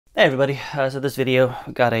Hey everybody, so this video,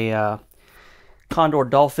 we got a Condor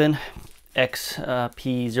Dolphin.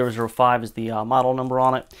 XP-005 is the model number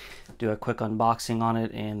on it. Do a quick unboxing on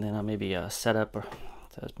it and then maybe a setup, or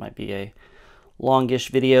so this might be a longish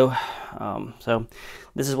video. So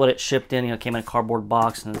this is what it shipped in. It came in a cardboard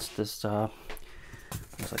box, and it's this looks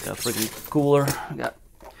like a freaking cooler. We got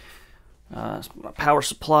a power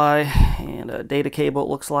supply and a data cable, it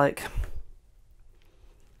looks like.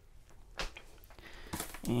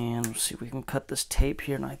 And we'll see if we can cut this tape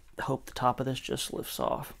here, and I hope the top of this just lifts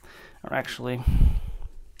off. Or actually,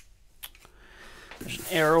 there's an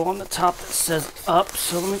arrow on the top that says up,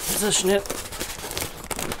 so let me position it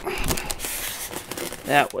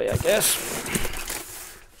that way, I guess.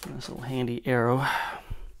 This little handy arrow.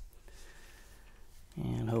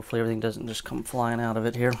 And hopefully everything doesn't just come flying out of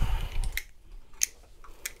it here.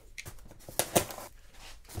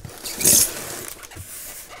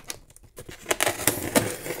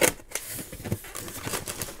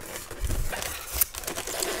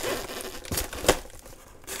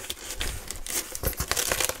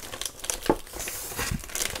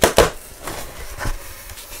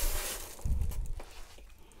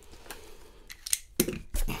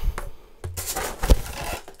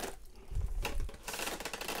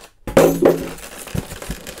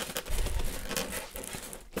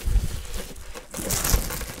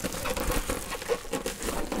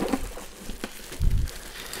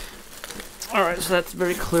 Alright, so that's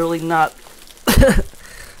very clearly not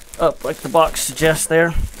up like the box suggests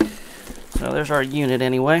there. So there's our unit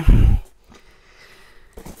anyway.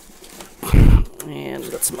 And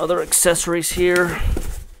we've got some other accessories here.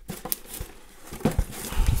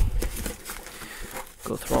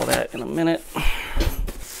 Go through all that in a minute.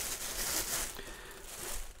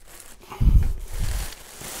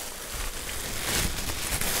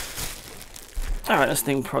 Alright, this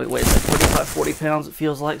thing probably weighs like 35, 40 pounds, it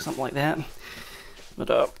feels like, something like that. But,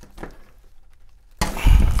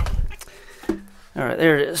 alright,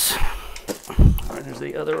 there it is. Alright, there's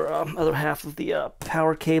the other half of the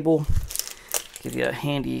power cable. Give you a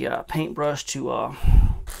handy paintbrush to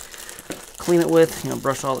clean it with,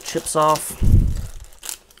 brush all the chips off.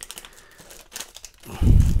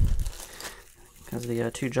 Because the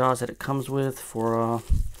two jaws that it comes with for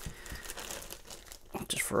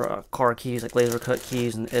just for car keys, like laser cut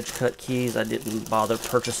keys and edge cut keys. I didn't bother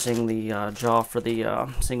purchasing the jaw for the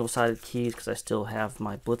single-sided keys because I still have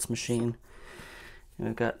my Blitz machine. And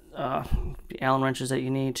we've got the Allen wrenches that you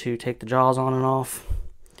need to take the jaws on and off.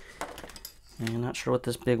 And not sure what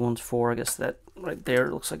this big one's for. I guess that right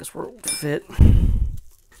there looks like it's where it would fit.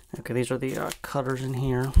 Okay, these are the cutters in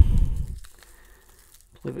here.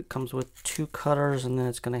 I believe it comes with 2 cutters, and then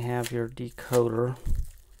it's going to have your decoder.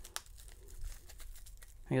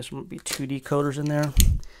 I guess there might be 2 decoders in there.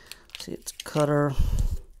 See, it's a cutter.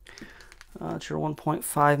 It's your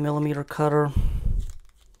 1.5 millimeter cutter.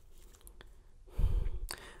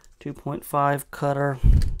 2.5 cutter.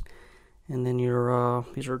 And then your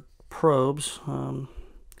these are probes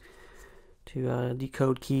to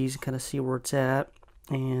decode keys and kind of see where it's at.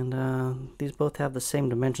 And these both have the same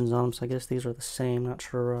dimensions on them, so I guess these are the same. Not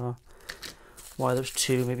sure why there's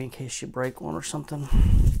 2, maybe in case you break one or something.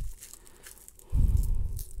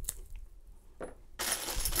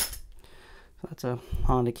 That's a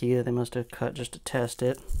Honda key that they must have cut just to test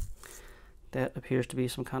it. That appears to be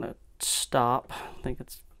some kind of stop. I think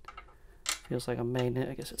it feels like a magnet.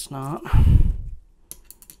 I guess it's not.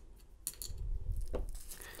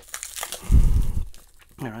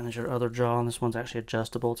 Alright, there's your other jaw, and this one's actually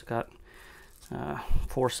adjustable. It's got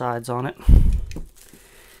 4 sides on it.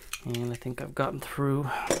 And I think I've gotten through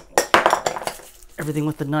everything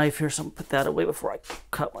with the knife here, so I'm going to put that away before I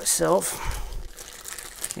cut myself.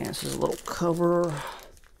 Okay, this is a little cover.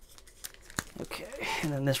 Okay,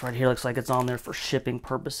 and then this right here looks like it's on there for shipping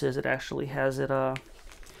purposes. It actually has it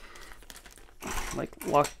like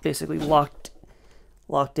basically locked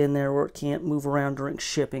in there where it can't move around during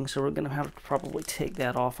shipping. So we're gonna have to probably take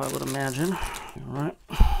that off, I would imagine. All right.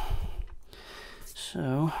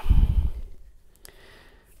 So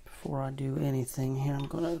before I do anything here, I'm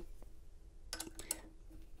gonna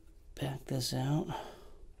back this out.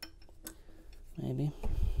 Maybe.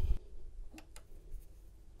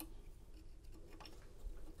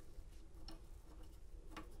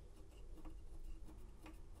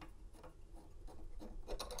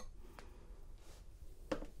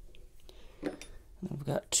 We've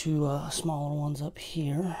got 2 smaller ones up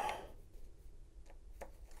here.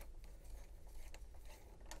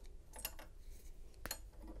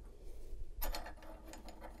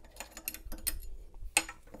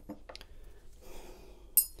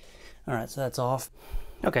 Alright, so that's off.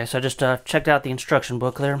 Okay, so I just checked out the instruction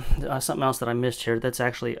book there. Something else that I missed here, that's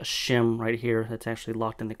actually a shim right here. That's actually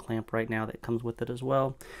locked in the clamp right now that comes with it as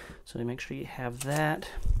well. So to make sure you have that.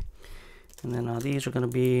 And then these are going to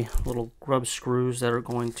be little grub screws that are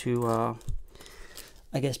going to,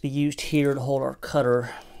 I guess, be used here to hold our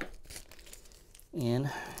cutter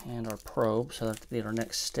in and our probe. So that our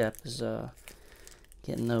next step is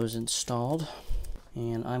getting those installed.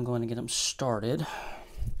 And I'm going to get them started.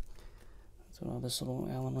 That's what all this little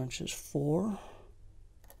Allen wrench is for.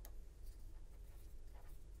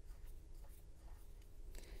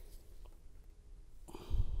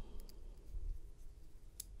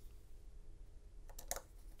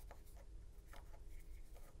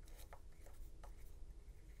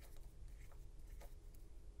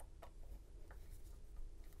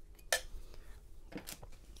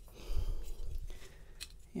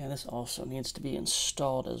 Yeah, this also needs to be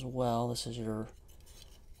installed as well. This is your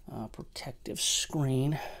protective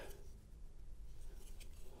screen.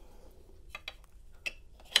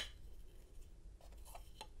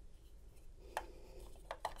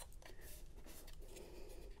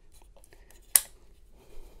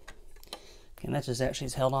 And that just actually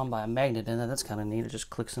is held on by a magnet in it. That's kind of neat. It just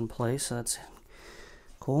clicks in place. So that's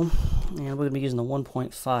cool. And we're going to be using the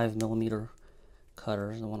 1.5 millimeter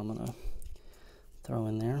cutter, is the one I'm going to throw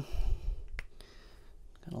in there.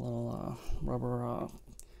 Got a little rubber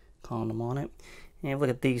condom on it. And look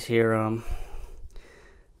at these here.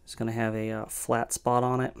 It's going to have a flat spot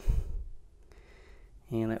on it.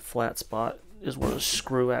 And that flat spot is where the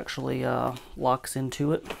screw actually locks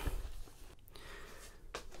into it.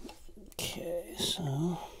 Okay,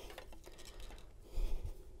 so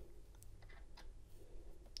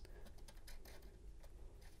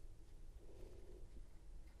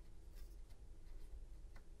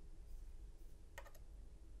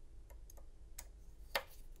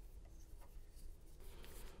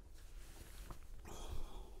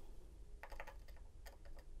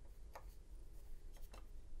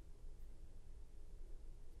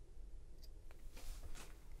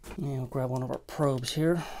and we'll grab one of our probes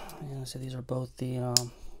here. And so these are both the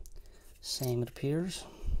same, it appears.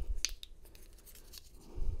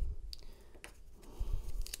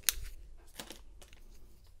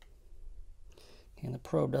 And the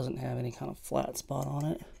probe doesn't have any kind of flat spot on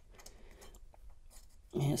it.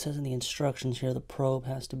 And it says in the instructions here the probe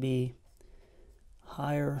has to be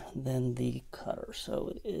higher than the cutter.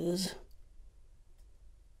 So it is.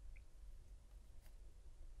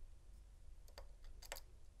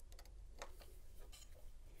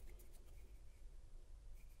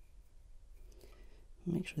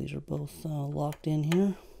 Make sure these are both locked in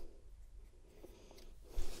here.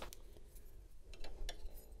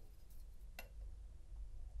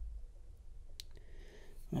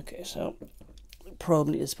 Okay, so the probe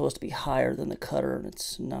is supposed to be higher than the cutter, and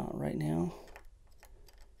it's not right now.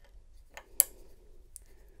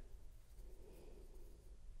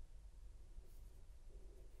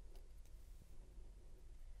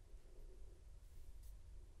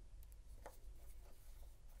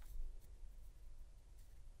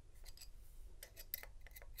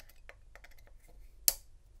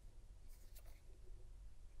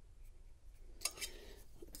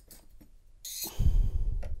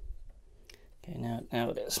 Okay, now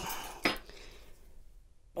it is.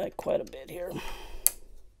 By quite a bit here.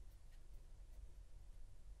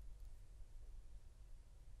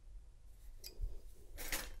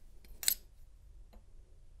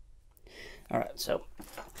 Alright, so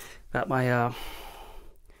got my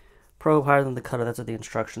probe higher than the cutter. That's what the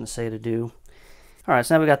instructions say to do. Alright,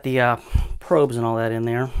 so now we got the probes and all that in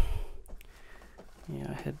there.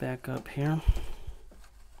 Yeah, head back up here.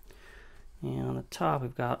 And on the top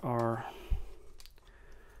we've got our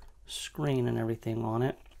screen and everything on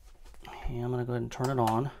it. And I'm going to go ahead and turn it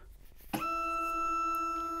on.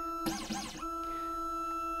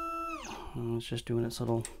 And it's just doing its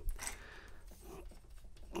little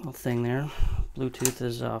thing there. Bluetooth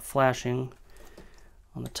is flashing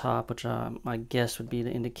on the top, which my guess would be to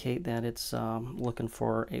indicate that it's looking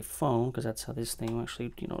for a phone, because that's how this thing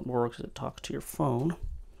actually, works. It talks to your phone.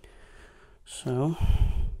 So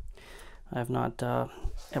I've not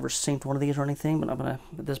ever synced one of these or anything, but I'm gonna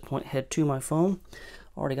at this point head to my phone.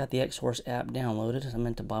 Already got the Xsource app downloaded. I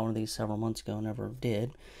meant to buy one of these several months ago, never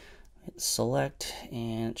did. Hit select,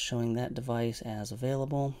 and it's showing that device as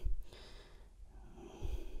available.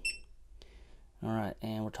 Alright,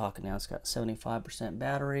 and we're talking now. It's got 75%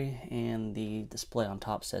 battery, and the display on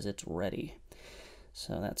top says it's ready.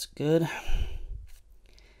 So that's good.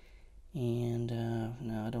 And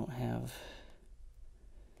no, I don't have...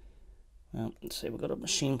 Well, let's say we'll go to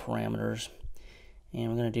machine parameters. And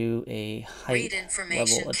we're going to do a height Read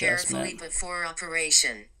information level carefully adjustment. before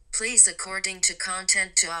operation. Please according to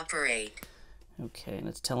content to operate. Okay, and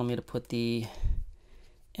it's telling me to put the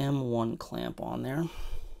M1 clamp on there.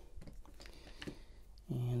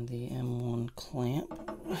 And the M1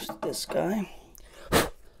 clamp is this guy.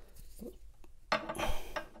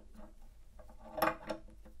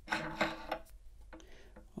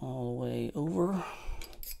 All the way over.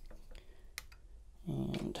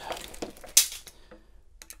 And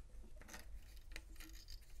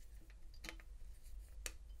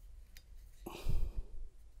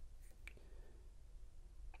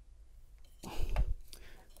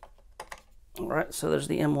alright, so there's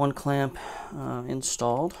the M1 clamp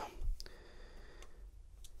installed.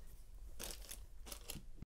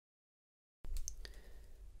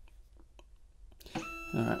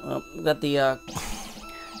 Alright, well, we got the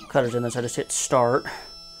cutters in this. I just hit start.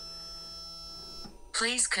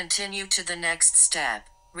 Please continue to the next step.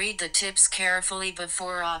 Read the tips carefully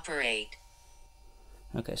before operate.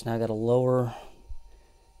 Okay, so now I got to lower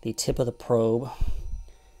the tip of the probe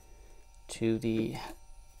to the,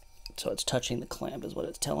 so it's touching the clamp is what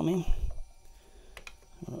it's telling me.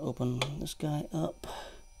 I'm going to open this guy up.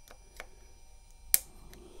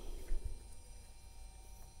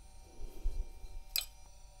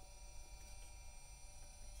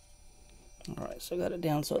 Alright, so I got it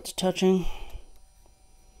down so it's touching.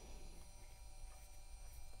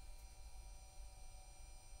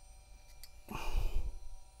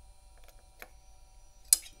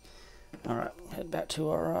 Alright, head back to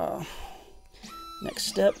our next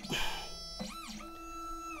step.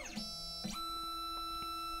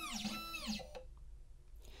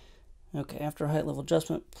 Okay, after height level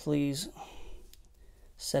adjustment, please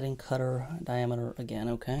setting cutter diameter again,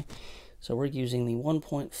 okay? So we're using the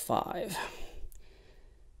 1.5.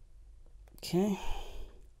 Okay.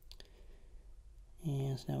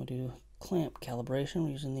 And so now we'll do clamp calibration.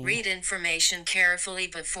 We're using the... Read information carefully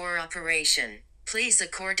before operation. Please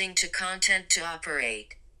according to content to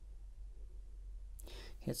operate.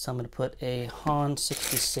 Okay, so I'm going to put a Han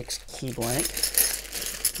 66 key blank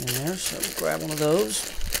in there. So grab one of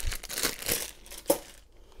those.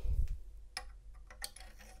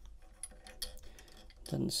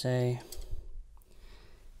 Doesn't say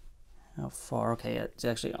how far. Okay, it's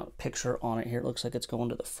actually a picture on it here. It looks like it's going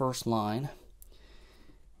to the first line.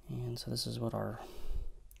 And so this is what our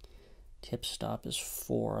tip stop is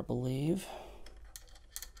for, I believe.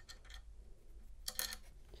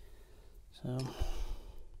 So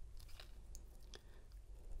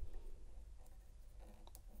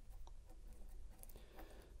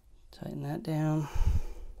tighten that down.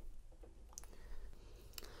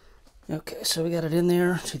 Okay, so we got it in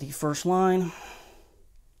there to the first line.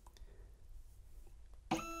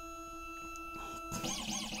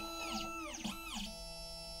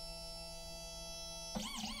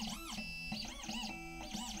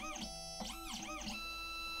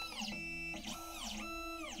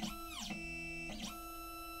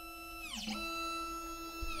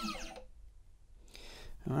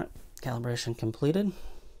 Alright, calibration completed.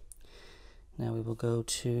 Now we will go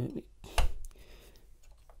to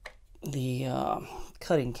the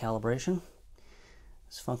cutting calibration.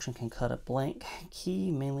 This function can cut a blank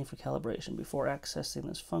key mainly for calibration. Before accessing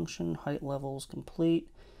this function, height levels complete.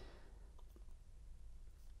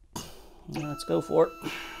 Now let's go for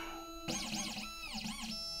it.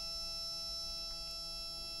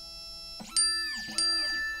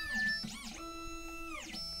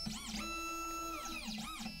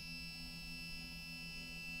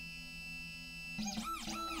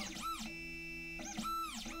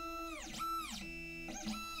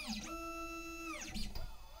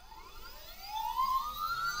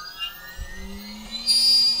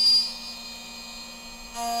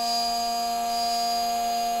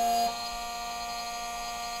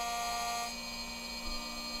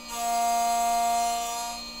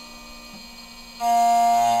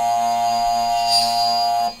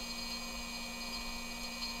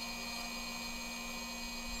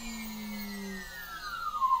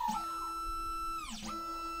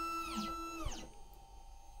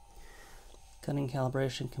 Cutting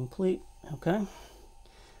calibration complete. Okay.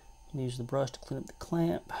 Use the brush to clean up the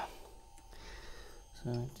clamp.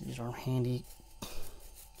 So use our handy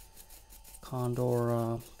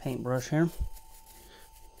Condor paintbrush here.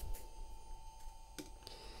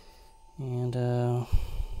 And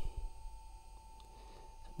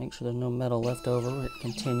make sure there's no metal left over. Hit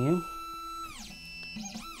continue.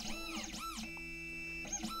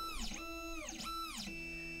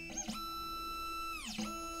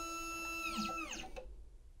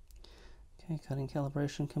 Okay, cutting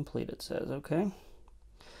calibration complete, it says. Okay.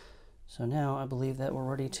 So So now I believe that we're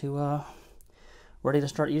ready to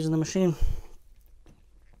start using the machine.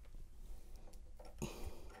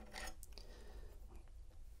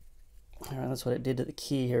 All right, that's what it did to the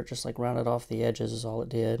key here. Just like rounded off the edges is all it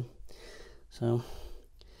did. So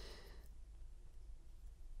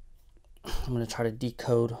I'm going to try to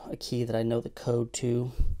decode a key that I know the code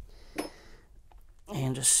to,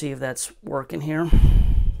 and just see if that's working here.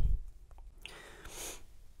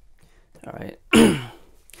 All right.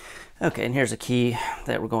 Okay, and here's a key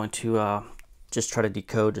that we're going to just try to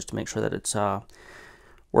decode just to make sure that it's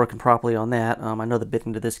working properly on that. I know the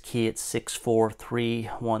bitting to this key, it's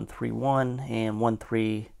 643131 and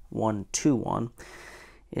 13121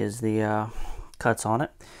 is the cuts on it.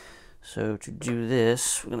 So to do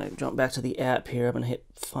this, we're going to jump back to the app here. I'm going to hit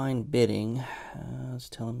find bitting. It's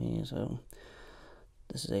telling me, so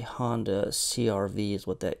this is a Honda CRV is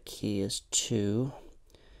what that key is to.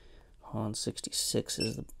 Honda 66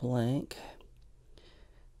 is the blank.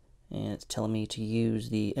 And it's telling me to use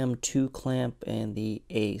the M2 clamp and the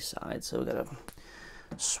A side. So we got to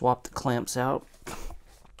swap the clamps out.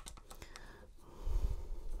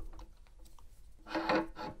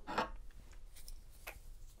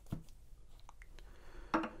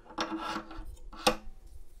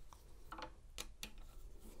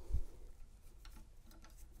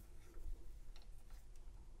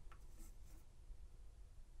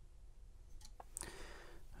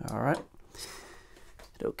 All right.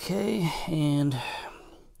 Okay, and I'd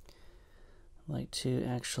like to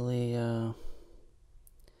actually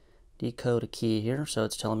decode a key here. So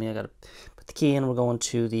it's telling me I got to put the key in. We're going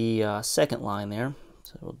to the second line there.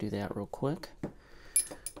 So we'll do that real quick.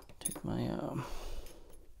 Take my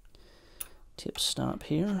tip stop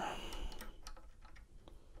here.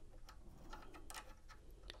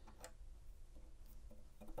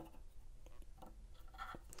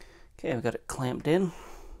 Okay, I've got it clamped in.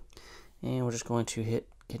 And we're just going to hit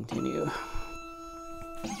continue.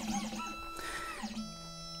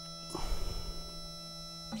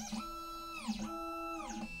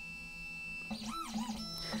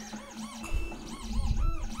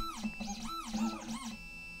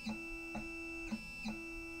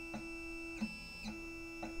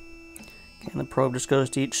 And the probe just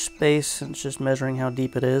goes to each space, and it's just measuring how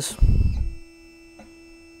deep it is.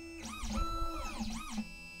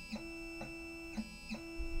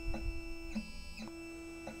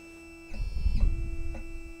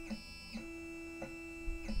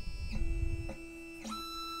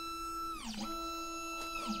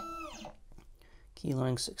 Key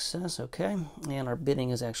learning success, okay. And our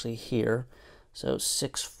bitting is actually here. So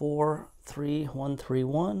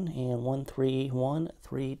 643131 and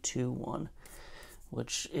 131321,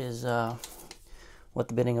 which is what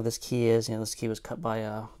the bitting of this key is. You know, this key was cut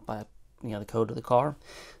by the code to the car.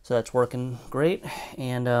 So that's working great.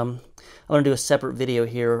 And I'm going to do a separate video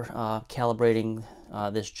here calibrating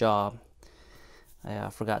this jaw.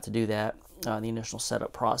 I forgot to do that, the initial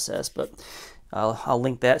setup process, but I'll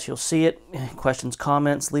link that so you'll see it. Questions,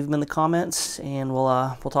 comments, leave them in the comments, and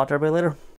we'll talk to everybody later.